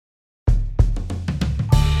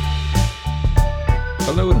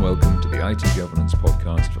Hello and welcome to the IT Governance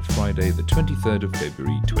Podcast for Friday, the 23rd of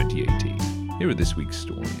February 2018. Here are this week's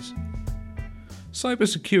stories.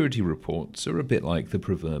 Cybersecurity reports are a bit like the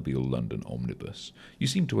proverbial London omnibus. You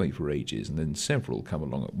seem to wait for ages and then several come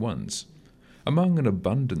along at once. Among an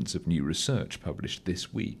abundance of new research published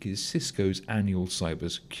this week is Cisco's annual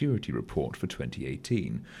cybersecurity report for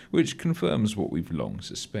 2018, which confirms what we've long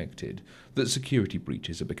suspected, that security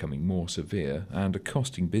breaches are becoming more severe and are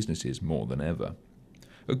costing businesses more than ever.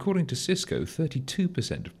 According to Cisco,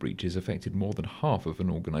 32% of breaches affected more than half of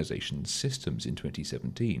an organization's systems in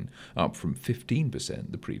 2017, up from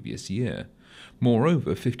 15% the previous year.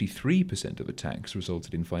 Moreover, 53% of attacks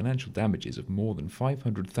resulted in financial damages of more than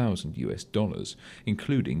 $500,000,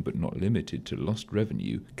 including but not limited to lost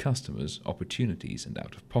revenue, customers, opportunities, and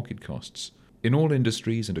out-of-pocket costs. In all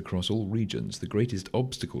industries and across all regions, the greatest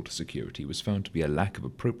obstacle to security was found to be a lack of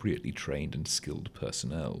appropriately trained and skilled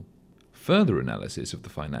personnel. Further analysis of the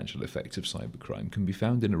financial effects of cybercrime can be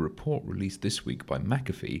found in a report released this week by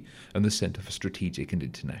McAfee and the Centre for Strategic and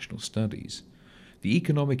International Studies. The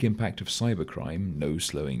economic impact of cybercrime, no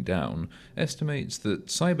slowing down, estimates that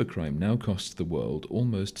cybercrime now costs the world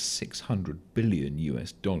almost $600 billion,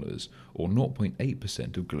 or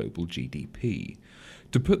 0.8% of global GDP.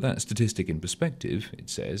 To put that statistic in perspective, it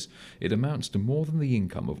says, it amounts to more than the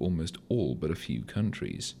income of almost all but a few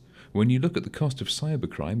countries. When you look at the cost of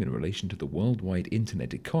cybercrime in relation to the worldwide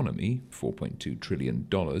internet economy, $4.2 trillion in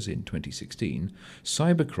 2016,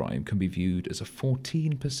 cybercrime can be viewed as a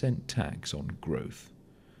 14% tax on growth.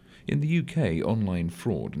 In the UK, online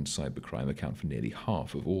fraud and cybercrime account for nearly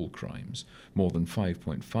half of all crimes, more than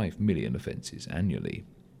 5.5 million offences annually.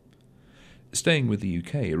 Staying with the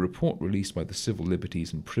UK, a report released by the civil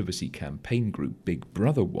liberties and privacy campaign group Big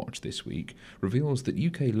Brother Watch this week reveals that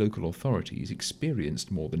UK local authorities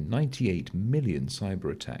experienced more than 98 million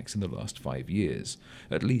cyber attacks in the last 5 years,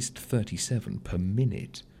 at least 37 per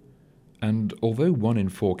minute. And although 1 in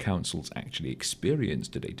 4 councils actually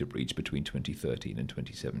experienced a data breach between 2013 and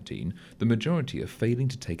 2017, the majority are failing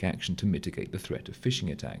to take action to mitigate the threat of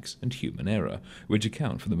phishing attacks and human error, which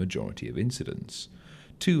account for the majority of incidents.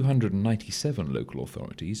 297 local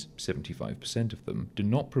authorities, 75% of them, do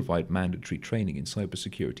not provide mandatory training in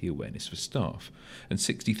cybersecurity awareness for staff, and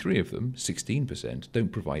 63 of them, 16%,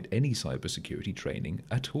 don't provide any cybersecurity training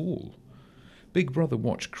at all. Big Brother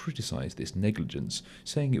Watch criticised this negligence,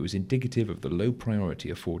 saying it was indicative of the low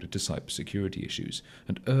priority afforded to cybersecurity issues,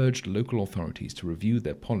 and urged local authorities to review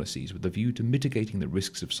their policies with a view to mitigating the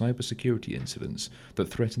risks of cybersecurity incidents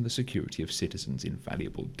that threaten the security of citizens'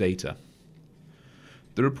 invaluable data.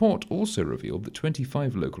 The report also revealed that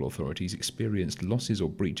 25 local authorities experienced losses or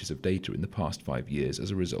breaches of data in the past 5 years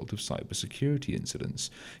as a result of cybersecurity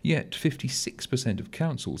incidents, yet 56% of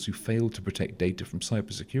councils who failed to protect data from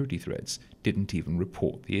cybersecurity threats didn't even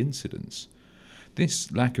report the incidents.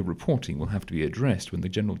 This lack of reporting will have to be addressed when the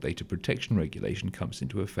General Data Protection Regulation comes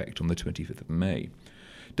into effect on the 25th of May.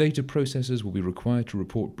 Data processors will be required to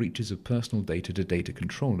report breaches of personal data to data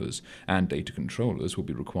controllers, and data controllers will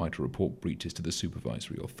be required to report breaches to the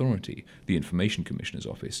supervisory authority, the Information Commissioner's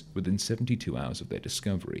Office, within 72 hours of their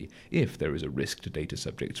discovery, if there is a risk to data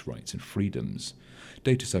subjects' rights and freedoms.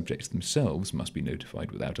 Data subjects themselves must be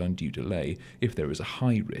notified without undue delay if there is a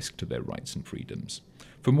high risk to their rights and freedoms.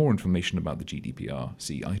 For more information about the GDPR,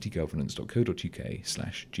 see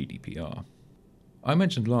itgovernance.co.uk/GDPR. I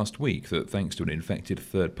mentioned last week that thanks to an infected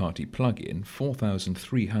third-party plugin,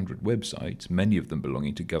 4,300 websites, many of them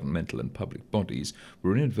belonging to governmental and public bodies,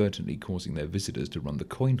 were inadvertently causing their visitors to run the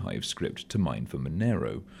CoinHive script to mine for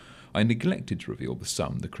Monero. I neglected to reveal the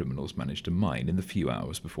sum the criminals managed to mine in the few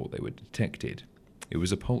hours before they were detected. It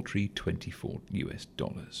was a paltry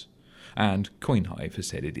 $24. And CoinHive has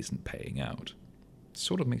said it isn't paying out. It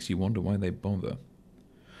sort of makes you wonder why they bother.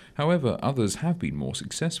 However, others have been more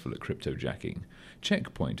successful at cryptojacking.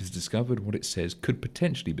 Checkpoint has discovered what it says could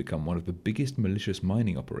potentially become one of the biggest malicious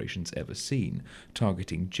mining operations ever seen,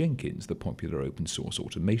 targeting Jenkins, the popular open-source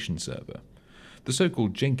automation server. The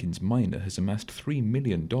so-called Jenkins miner has amassed $3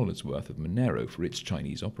 million worth of Monero for its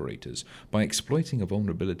Chinese operators by exploiting a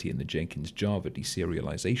vulnerability in the Jenkins Java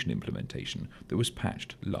deserialization implementation that was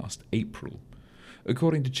patched last April.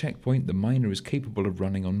 According to Checkpoint, the miner is capable of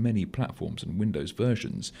running on many platforms and Windows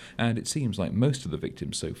versions, and it seems like most of the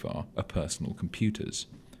victims so far are personal computers.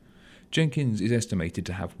 Jenkins is estimated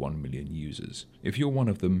to have 1 million users. If you're one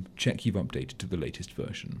of them, check you've updated to the latest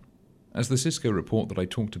version. As the Cisco report that I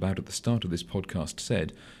talked about at the start of this podcast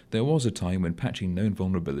said, there was a time when patching known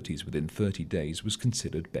vulnerabilities within 30 days was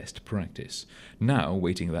considered best practice. Now,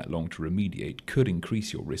 waiting that long to remediate could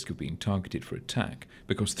increase your risk of being targeted for attack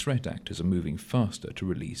because threat actors are moving faster to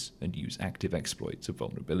release and use active exploits of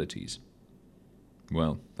vulnerabilities.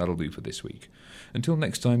 Well, that'll do for this week. Until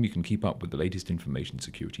next time, you can keep up with the latest information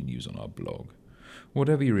security news on our blog.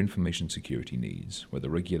 Whatever your information security needs, whether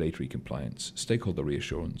regulatory compliance, stakeholder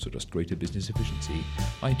reassurance, or just greater business efficiency,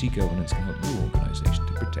 IT Governance can help your organization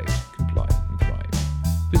to protect, comply, and thrive.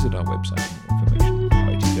 Visit our website for more information,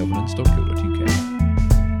 itgovernance.co.uk.